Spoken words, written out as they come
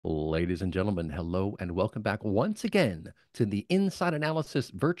Ladies and gentlemen, hello and welcome back once again to the Inside Analysis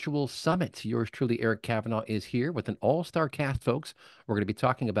Virtual Summit. Yours truly, Eric Kavanaugh, is here with an all-star cast, folks. We're going to be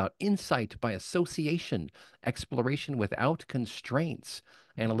talking about insight by association, exploration without constraints.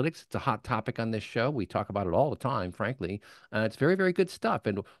 Analytics, it's a hot topic on this show. We talk about it all the time, frankly. It's very, very good stuff.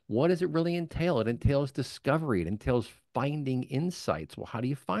 And what does it really entail? It entails discovery. It entails finding insights. Well, how do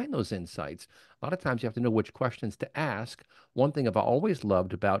you find those insights? A lot of times you have to know which questions to ask. One thing I've always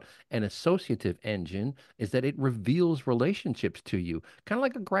loved about an associative engine is that it reveals relationships to you, kind of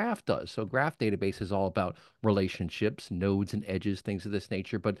like a graph does. So, graph database is all about relationships, nodes and edges, things of this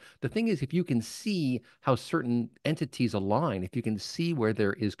nature. But the thing is, if you can see how certain entities align, if you can see where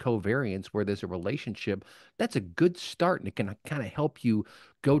there is covariance, where there's a relationship, that's a good start. And it can kind of help you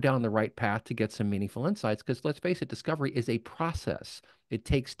go down the right path to get some meaningful insights. Because let's face it, discovery is a process. It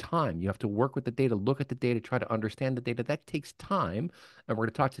takes time. You have to work with the data, look at the data, try to understand the data. That takes time. And we're going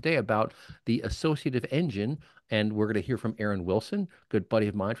to talk today about the Associative Engine. And we're going to hear from Aaron Wilson, good buddy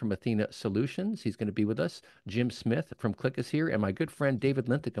of mine from Athena Solutions. He's going to be with us. Jim Smith from Qlik is here. And my good friend David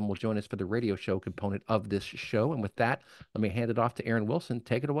Linthicum will join us for the radio show component of this show. And with that, let me hand it off to Aaron Wilson.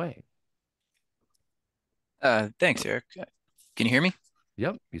 Take it away. Thanks, Eric. Can you hear me?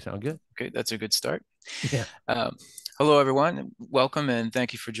 Yep, you sound good. Okay, that's a good start. Yeah. Hello, everyone. Welcome and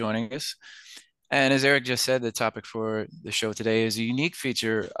thank you for joining us. And as Eric just said, the topic for the show today is a unique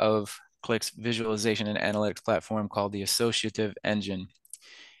feature of Qlik's visualization and analytics platform called the Associative Engine.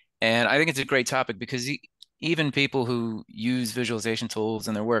 And I think it's a great topic because even people who use visualization tools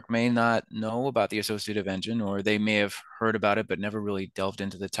in their work may not know about the Associative Engine, or they may have heard about it but never really delved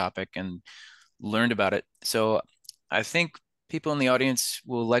into the topic and learned about it. So I think people in the audience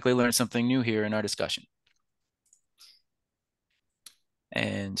will likely learn something new here in our discussion.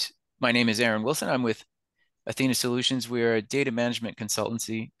 And my name is Aaron Wilson. I'm with Athena Solutions. We're a data management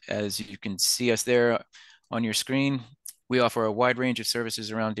consultancy. As you can see us there on your screen, we offer a wide range of services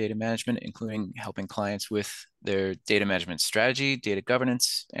around data management, including helping clients with their data management strategy, data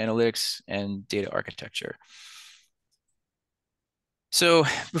governance, analytics, and data architecture. So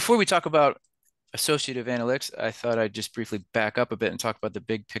before we talk about associative analytics, I thought I'd just briefly back up a bit and talk about the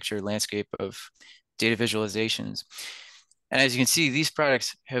big picture landscape of data visualizations. And as you can see, these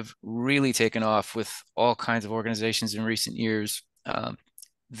products have really taken off with all kinds of organizations in recent years.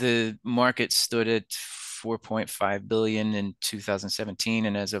 The market stood at 4.5 billion in 2017,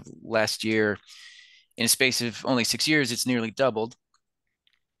 and as of last year, in a space of only 6 years, it's nearly doubled.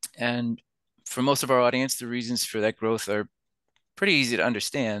 And for most of our audience, the reasons for that growth are pretty easy to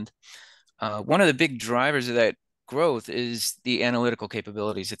understand. One of the big drivers of that growth is the analytical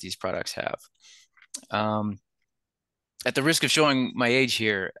capabilities that these products have. At the risk of showing my age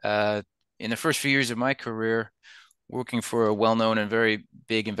here, in the first few years of my career, working for a well-known and very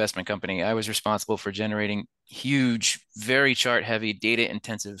big investment company, I was responsible for generating huge, very chart-heavy,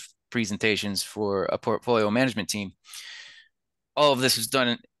 data-intensive presentations for a portfolio management team. All of this was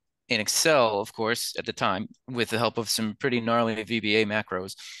done in Excel, of course, at the time, with the help of some pretty gnarly VBA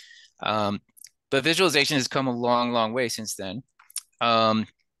macros. But visualization has come a long, long way since then.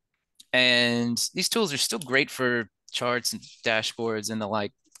 And these tools are still great for charts and dashboards and the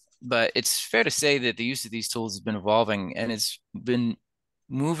like, but it's fair to say that the use of these tools has been evolving and it's been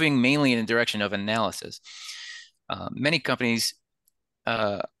moving mainly in the direction of analysis. Many companies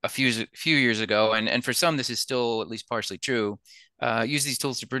a few years ago, and for some this is still at least partially true, use these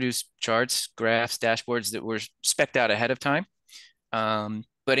tools to produce charts, graphs, dashboards that were spec'd out ahead of time.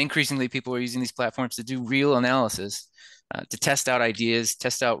 But increasingly people are using these platforms to do real analysis, to test out ideas,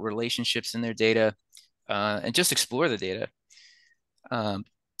 test out relationships in their data, and just explore the data.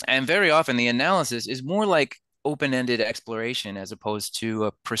 And very often the analysis is more like open-ended exploration as opposed to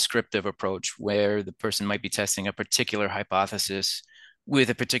a prescriptive approach where the person might be testing a particular hypothesis with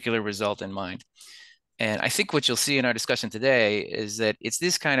a particular result in mind. And I think what you'll see in our discussion today is that it's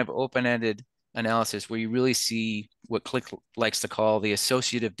this kind of open-ended analysis where you really see what Qlik likes to call the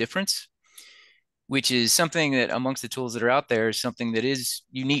associative difference, which is something that amongst the tools that are out there is something that is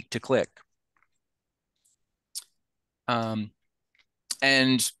unique to Qlik.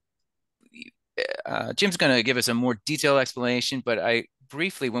 Jim's going to give us a more detailed explanation, but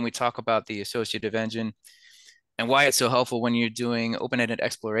briefly, when we talk about the associative engine and why it's so helpful when you're doing open-ended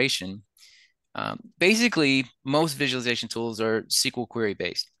exploration, basically, most visualization tools are SQL query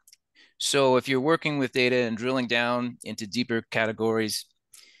based. So if you're working with data and drilling down into deeper categories,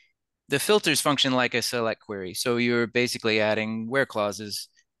 the filters function like a select query. So you're basically adding where clauses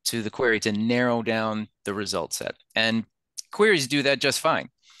to the query to narrow down the result set. And queries do that just fine.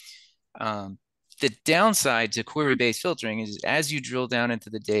 The downside to query-based filtering is as you drill down into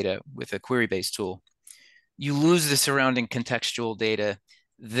the data with a query-based tool, you lose the surrounding contextual data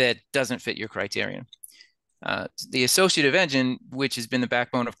that doesn't fit your criterion. The Associative Engine, which has been the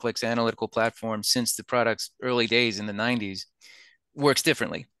backbone of Qlik's analytical platform since the product's early days in the 90s, works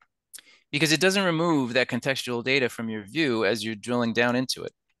differently because it doesn't remove that contextual data from your view as you're drilling down into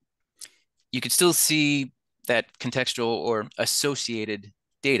it. You can still see that contextual or associated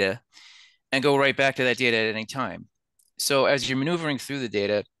data and go right back to that data at any time. So as you're maneuvering through the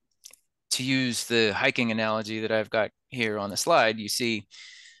data, to use the hiking analogy that I've got here on the slide, you see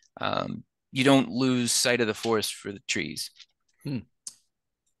you don't lose sight of the forest for the trees.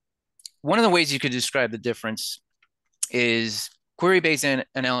 One of the ways you could describe the difference is query-based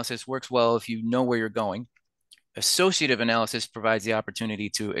analysis works well if you know where you're going. Associative analysis provides the opportunity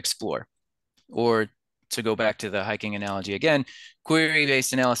to explore. Or to go back to the hiking analogy again,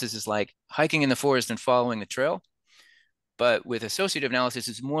 query-based analysis is like hiking in the forest and following the trail. But with associative analysis,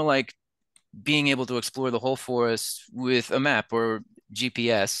 it's more like being able to explore the whole forest with a map or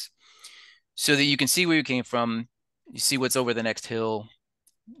GPS so that you can see where you came from, you see what's over the next hill,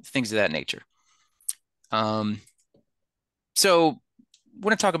 things of that nature. So I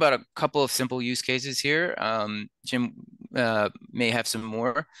want to talk about a couple of simple use cases here. Jim may have some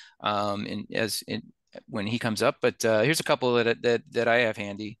more when he comes up, but here's a couple that I have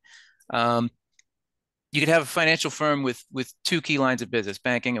handy. You could have a financial firm with two key lines of business,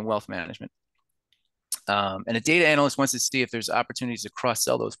 banking and wealth management. And a data analyst wants to see if there's opportunities to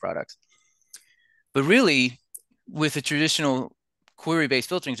cross-sell those products. But really, with a traditional query-based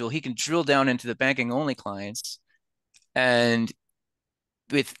filtering tool, he can drill down into the banking-only clients. And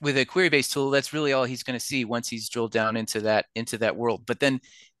with a query-based tool, that's really all he's going to see once he's drilled down into that world. But then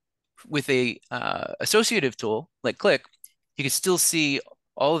with a associative tool like Qlik, you can still see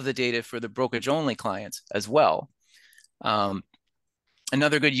all of the data for the brokerage-only clients as well.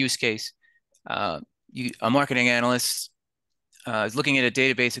 Another good use case, a marketing analyst is looking at a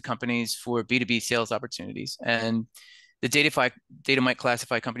database of companies for B2B sales opportunities. And the data might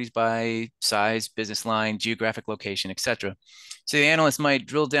classify companies by size, business line, geographic location, et cetera. So the analyst might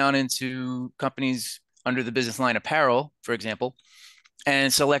drill down into companies under the business line apparel, for example,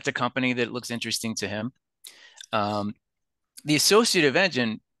 and select a company that looks interesting to him. The Associative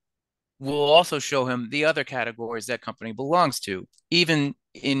Engine will also show him the other categories that company belongs to, even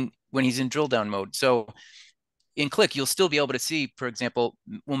when he's in drill down mode. So in Qlik, you'll still be able to see, for example,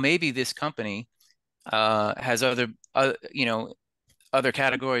 well, maybe this company has other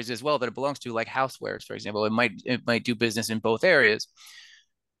categories as well that it belongs to, like housewares, for example. It might do business in both areas.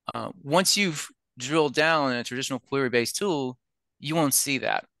 Once you've drilled down in a traditional query-based tool, you won't see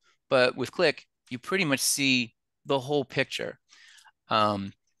that. But with Qlik, you pretty much see the whole picture.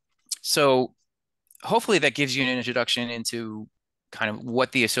 So hopefully that gives you an introduction into kind of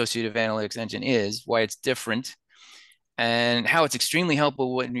what the Associative Analytics Engine is, why it's different, and how it's extremely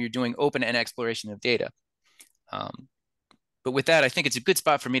helpful when you're doing open-end exploration of data. But with that, I think it's a good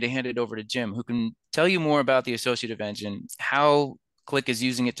spot for me to hand it over to Jim, who can tell you more about the Associative Engine, how Qlik is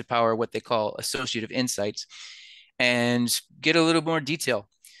using it to power what they call associative insights, and get a little more detail.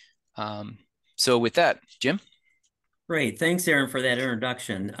 So with that, Jim. Great. Thanks, Aaron, for that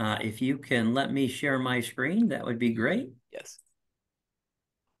introduction. If you can let me share my screen, that would be great. Yes.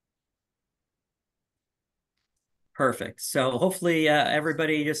 Perfect. So hopefully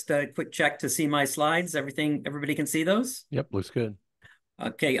everybody just a quick check to see my slides. Everybody can see those? Yep, looks good.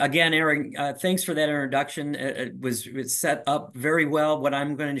 Okay. Again, Aaron, thanks for that introduction. It was set up very well, what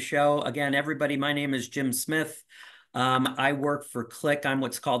I'm going to show. Again, everybody, my name is Jim Smith. I work for Qlik. I'm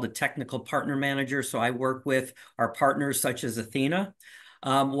what's called a technical partner manager. So I work with our partners such as Athena.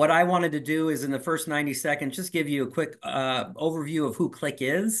 What I wanted to do is in the first 90 seconds, just give you a quick overview of who Qlik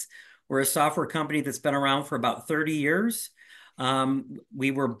is. We're a software company that's been around for about 30 years.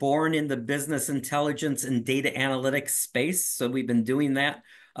 We were born in the business intelligence and data analytics space. So we've been doing that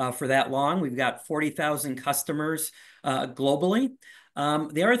for that long. We've got 40,000 customers globally.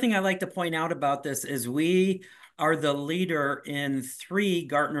 The other thing I like to point out about this is we are the leader in 3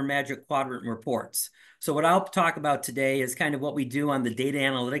 Gartner Magic Quadrant reports. So what I'll talk about today is kind of what we do on the data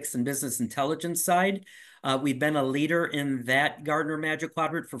analytics and business intelligence side. We've been a leader in that Gartner Magic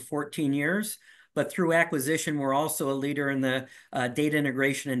Quadrant for 14 years, but through acquisition, we're also a leader in the data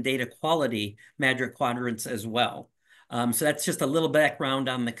integration and data quality Magic Quadrants as well. So that's just a little background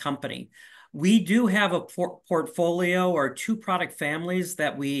on the company. We do have a portfolio or 2 product families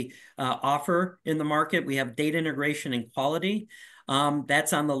that we offer in the market. We have data integration and quality.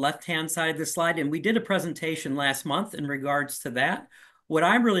 That's on the left-hand side of the slide. And we did a presentation last month in regards to that. What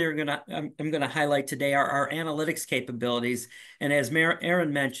I'm going to highlight today are our analytics capabilities, and as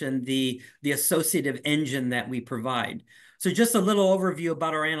Aaron mentioned, the associative engine that we provide. So just a little overview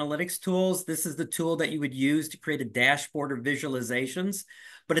about our analytics tools. This is the tool that you would use to create a dashboard or visualizations,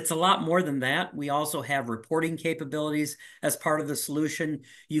 but it's a lot more than that. We also have reporting capabilities as part of the solution.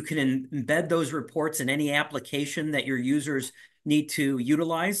 You can embed those reports in any application that your users need to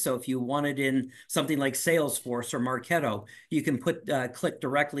utilize. So if you want it in something like Salesforce or Marketo, you can put Qlik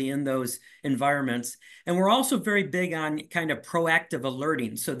directly in those environments. And we're also very big on kind of proactive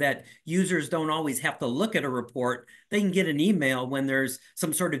alerting so that users don't always have to look at a report. They can get an email when there's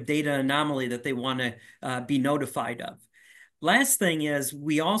some sort of data anomaly that they want to be notified of. Last thing is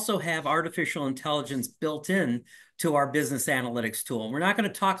we also have artificial intelligence built in to our business analytics tool. We're not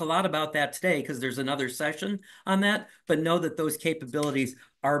going to talk a lot about that today because there's another session on that, but know that those capabilities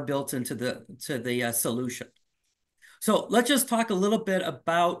are built into the solution. So let's just talk a little bit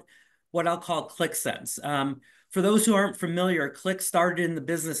about what I'll call Qlik Sense. For those who aren't familiar, Qlik started in the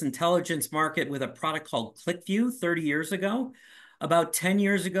business intelligence market with a product called QlikView 30 years ago. About 10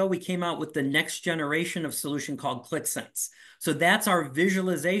 years ago, we came out with the next generation of solution called Qlik Sense. So that's our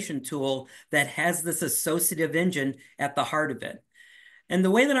visualization tool that has this associative engine at the heart of it. And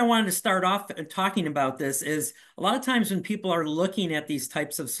the way that I wanted to start off talking about this is a lot of times when people are looking at these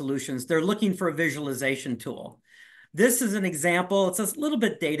types of solutions, they're looking for a visualization tool. This is an example. It's a little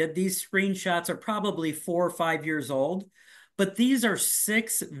bit dated. These screenshots are probably 4 or 5 years old, but these are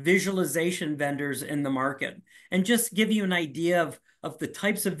 6 visualization vendors in the market. And just give you an idea of the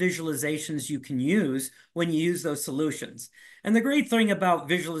types of visualizations you can use when you use those solutions. And the great thing about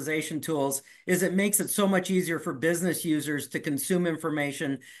visualization tools is it makes it so much easier for business users to consume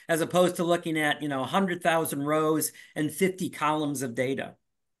information as opposed to looking at, 100,000 rows and 50 columns of data.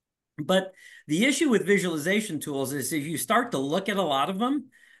 But the issue with visualization tools is if you start to look at a lot of them,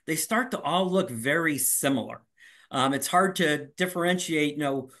 they start to all look very similar. It's hard to differentiate,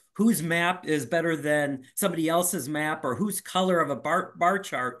 whose map is better than somebody else's map or whose color of a bar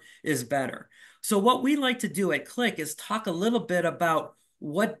chart is better. So what we like to do at Qlik is talk a little bit about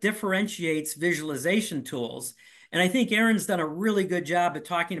what differentiates visualization tools. And I think Aaron's done a really good job of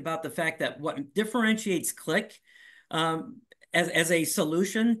talking about the fact that what differentiates Qlik as a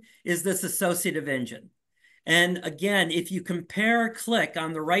solution is this associative engine. And again, if you compare Qlik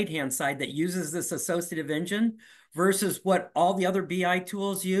on the right-hand side that uses this associative engine versus what all the other BI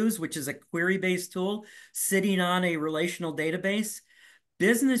tools use, which is a query-based tool sitting on a relational database,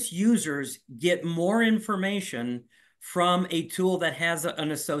 business users get more information from a tool that has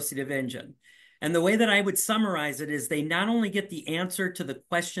an associative engine. And the way that I would summarize it is they not only get the answer to the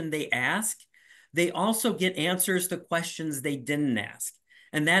question they ask, they also get answers to questions they didn't ask.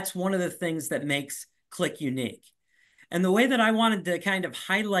 And that's one of the things that makes Qlik unique. And the way that I wanted to kind of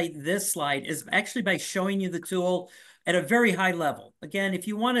highlight this slide is actually by showing you the tool at a very high level. Again, if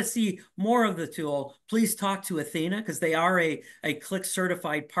you want to see more of the tool, please talk to Athena because they are a Qlik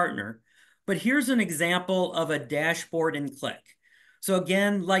certified partner. But here's an example of a dashboard in Qlik. So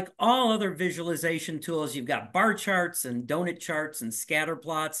again, like all other visualization tools, you've got bar charts and donut charts and scatter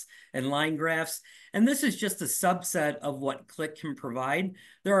plots and line graphs. And this is just a subset of what Qlik can provide.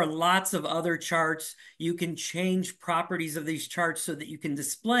 There are lots of other charts. You can change properties of these charts so that you can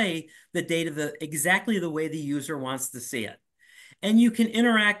display the data exactly the way the user wants to see it. And you can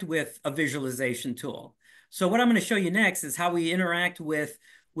interact with a visualization tool. So what I'm going to show you next is how we interact with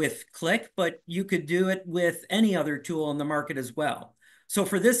Qlik, but you could do it with any other tool in the market as well. So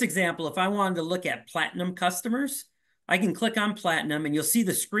for this example, if I wanted to look at platinum customers, I can click on platinum and you'll see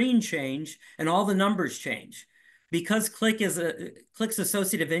the screen change and all the numbers change. Because Qlik's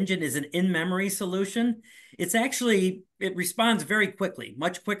associative engine is an in-memory solution, it responds very quickly,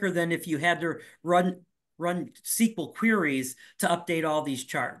 much quicker than if you had to run SQL queries to update all these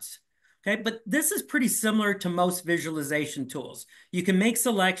charts. Okay, but this is pretty similar to most visualization tools. You can make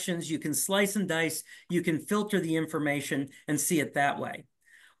selections, you can slice and dice, you can filter the information and see it that way.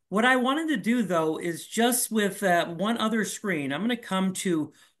 What I wanted to do, though, is just with one other screen, I'm going to come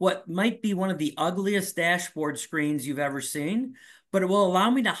to what might be one of the ugliest dashboard screens you've ever seen, but it will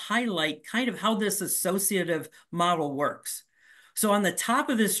allow me to highlight kind of how this associative model works. So on the top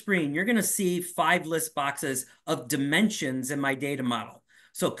of this screen, you're going to see 5 list boxes of dimensions in my data model.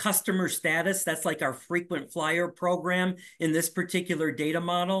 So customer status, that's like our frequent flyer program in this particular data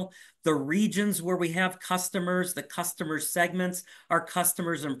model. The regions where we have customers, the customer segments, our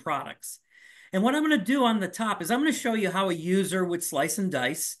customers and products. And what I'm going to do on the top is I'm going to show you how a user would slice and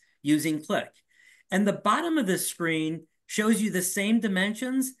dice using Qlik. And the bottom of this screen shows you the same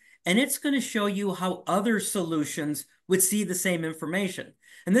dimensions, and it's going to show you how other solutions would see the same information.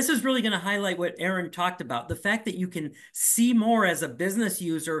 And this is really going to highlight what Aaron talked about, the fact that you can see more as a business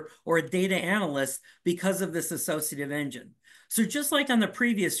user or a data analyst because of this associative engine. So just like on the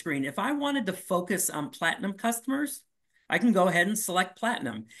previous screen, if I wanted to focus on platinum customers, I can go ahead and select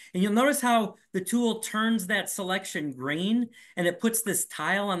platinum. And you'll notice how the tool turns that selection green, and it puts this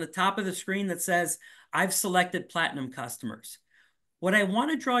tile on the top of the screen that says, I've selected platinum customers. What I want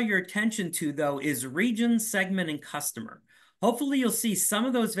to draw your attention to, though, is region, segment, and customer. Hopefully, you'll see some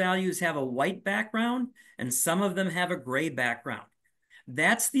of those values have a white background, and some of them have a gray background.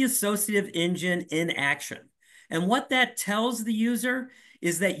 That's the associative engine in action. And what that tells the user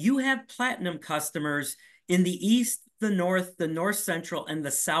is that you have platinum customers in the East, the North Central, and the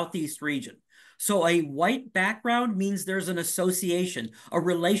Southeast region. So a white background means there's an association, a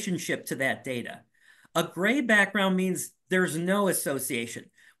relationship to that data. A gray background means there's no association.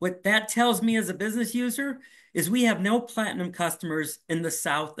 What that tells me as a business user is we have no platinum customers in the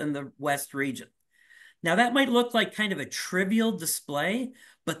South and the West region. Now, that might look like kind of a trivial display,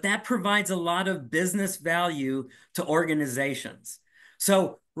 but that provides a lot of business value to organizations.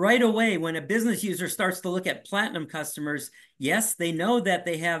 So right away, when a business user starts to look at platinum customers, yes, they know that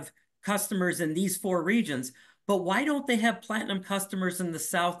they have customers in these 4 regions, but why don't they have platinum customers in the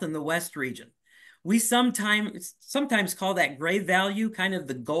South and the West region? We sometimes call that gray value kind of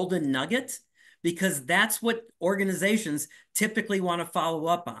the golden nugget, because that's what organizations typically want to follow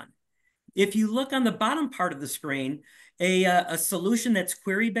up on. If you look on the bottom part of the screen, a solution that's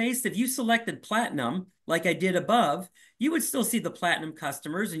query-based, if you selected platinum, like I did above, you would still see the platinum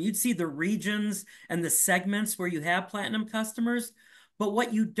customers, and you'd see the regions and the segments where you have platinum customers. But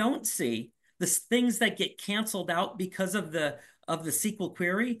what you don't see, the things that get canceled out because of the SQL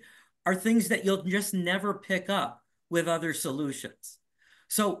query, are things that you'll just never pick up with other solutions.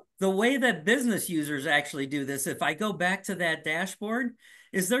 So the way that business users actually do this, if I go back to that dashboard,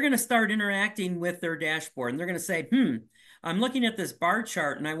 is they're going to start interacting with their dashboard. And they're going to say, I'm looking at this bar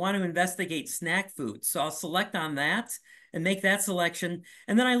chart and I want to investigate snack foods. So I'll select on that and make that selection.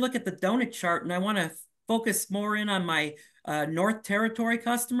 And then I look at the donut chart and I want to focus more in on my North Territory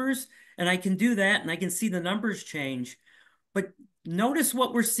customers. And I can do that and I can see the numbers change. But notice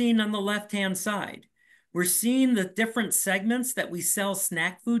what we're seeing on the left-hand side. We're seeing the different segments that we sell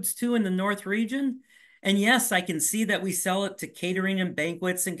snack foods to in the North region. And yes, I can see that we sell it to catering and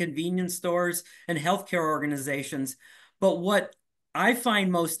banquets and convenience stores and healthcare organizations. But what I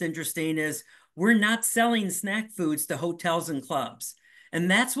find most interesting is we're not selling snack foods to hotels and clubs. And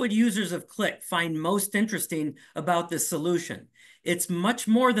that's what users of Qlik find most interesting about this solution. It's much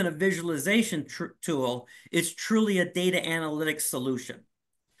more than a visualization tool. It's truly a data analytics solution.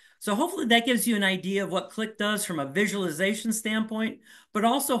 So hopefully that gives you an idea of what Qlik does from a visualization standpoint, but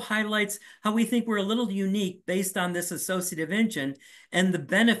also highlights how we think we're a little unique based on this associative engine and the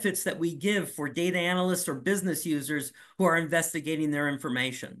benefits that we give for data analysts or business users who are investigating their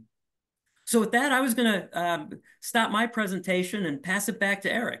information. So with that, I was going to stop my presentation and pass it back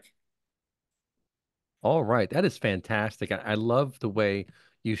to Eric. All right. That is fantastic. I love the way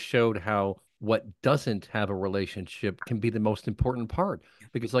you showed how what doesn't have a relationship can be the most important part.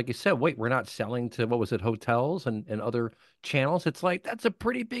 Because like you said, wait, we're not selling to, what was it, hotels and other channels. It's like, that's a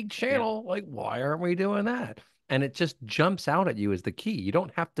pretty big channel. Like, why aren't we doing that? And it just jumps out at you as the key. You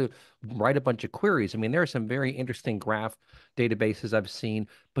don't have to write a bunch of queries. I mean, there are some very interesting graph databases I've seen,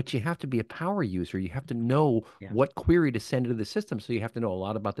 but you have to be a power user. You have to know what query to send into the system. So you have to know a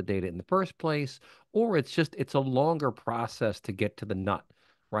lot about the data in the first place, or it's a longer process to get to the nut,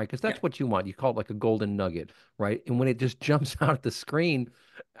 right? Because that's what you want. You call it like a golden nugget, right? And when it just jumps out at the screen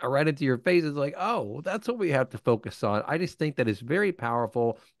right into your face, it's like, oh, that's what we have to focus on. I just think that is very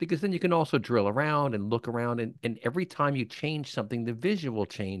powerful, because then you can also drill around and look around, and every time you change something, the visual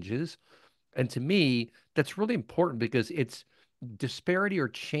changes. And to me, that's really important, because it's disparity or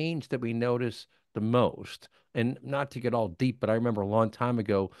change that we notice the most. And not to get all deep, but I remember a long time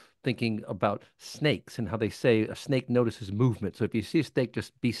ago thinking about snakes and how they say a snake notices movement. So if you see a snake,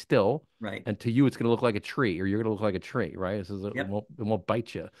 just be still. Right. And to you, it's going to look like a tree, or you're going to look like a tree, right? It won't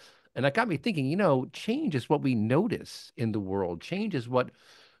bite you. And that got me thinking, change is what we notice in the world. Change is what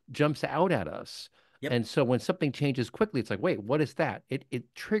jumps out at us. And so when something changes quickly, it's like, wait, what is that? It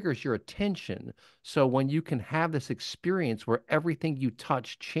triggers your attention. So when you can have this experience where everything you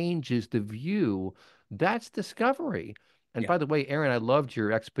touch changes the view, that's discovery. And by the way, Aaron, I loved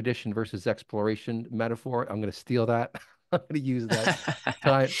your expedition versus exploration metaphor. I'm going to steal that. I'm going to use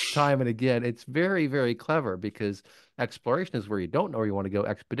that time and again. It's very, very clever, because exploration is where you don't know where you want to go.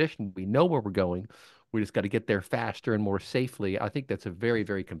 Expedition, we know where we're going. We just got to get there faster and more safely. I think that's a very,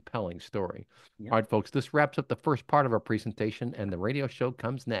 very compelling story. Yep. All right, folks, this wraps up the first part of our presentation, and the radio show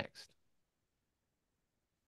comes next.